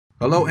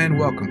Hello and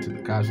welcome to the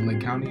College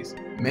Lake County's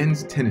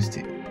men's tennis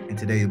team, and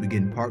today you'll be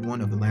getting part 1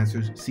 of the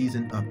Lancers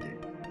season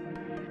update.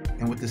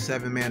 And with the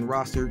 7-man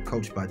roster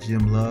coached by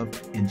Jim Love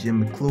and Jim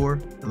McClure,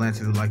 the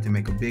Lancers would like to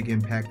make a big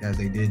impact as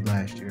they did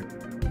last year.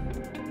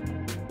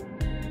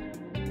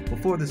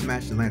 Before this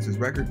match, the Lancers'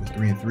 record was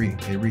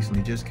 3-3. They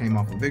recently just came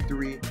off a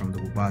victory from the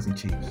Wabazi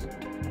Chiefs.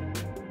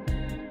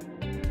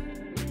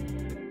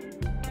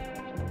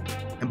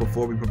 And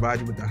before we provide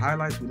you with the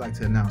highlights, we'd like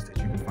to announce that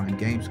you can find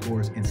game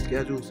scores and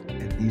schedules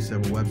at these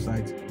several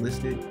websites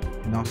listed,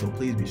 and also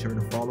please be sure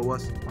to follow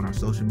us on our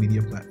social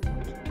media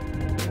platforms.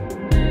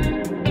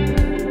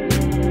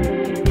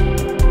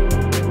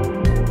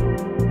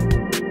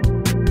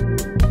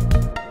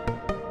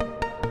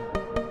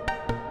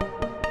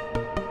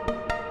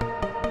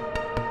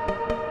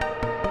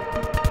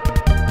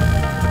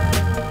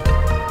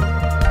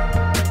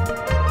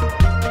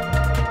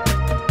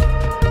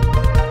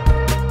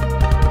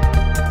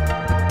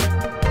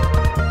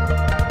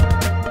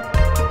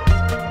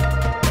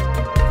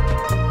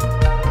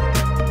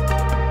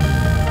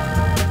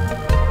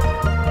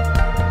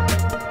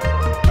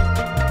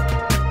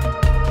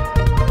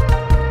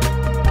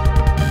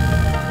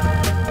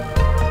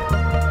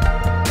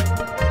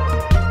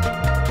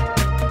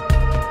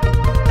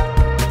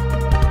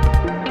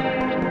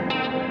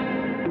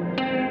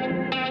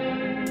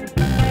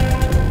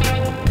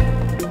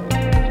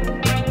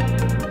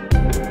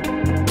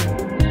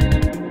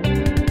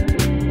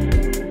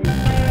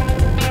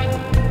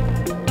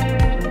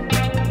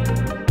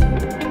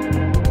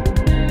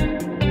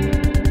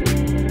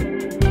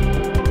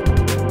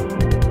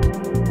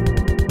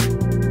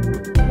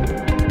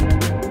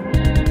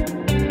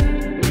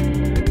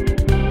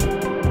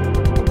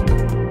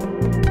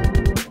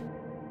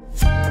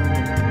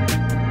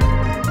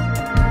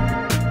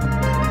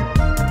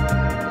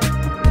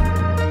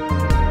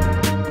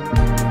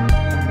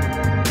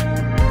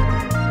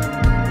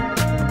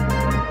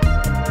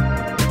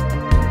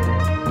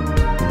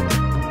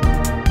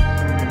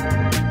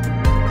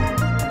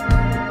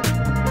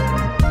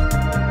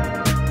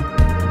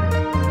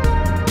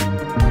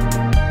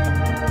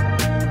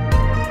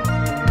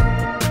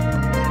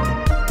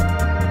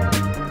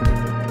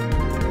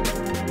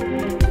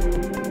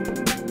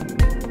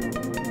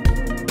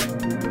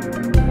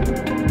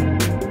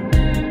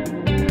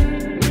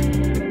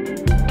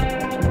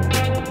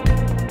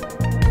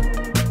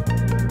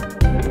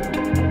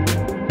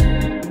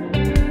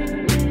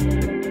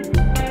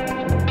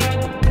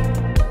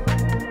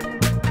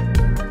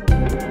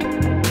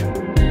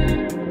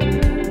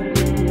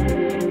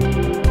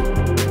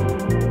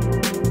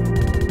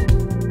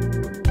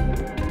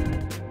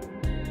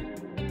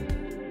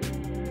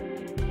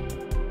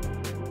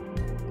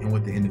 And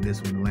with the end of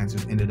this one, the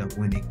Lancers ended up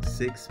winning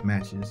 6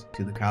 matches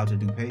to the College of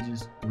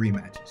DuPage's 3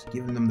 matches,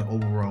 giving them the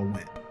overall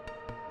win.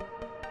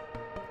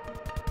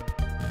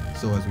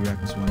 So as we wrap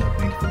this one up,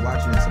 thank you for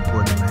watching and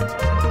supporting the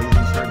Lancers. And please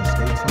be sure to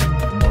stay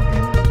tuned for more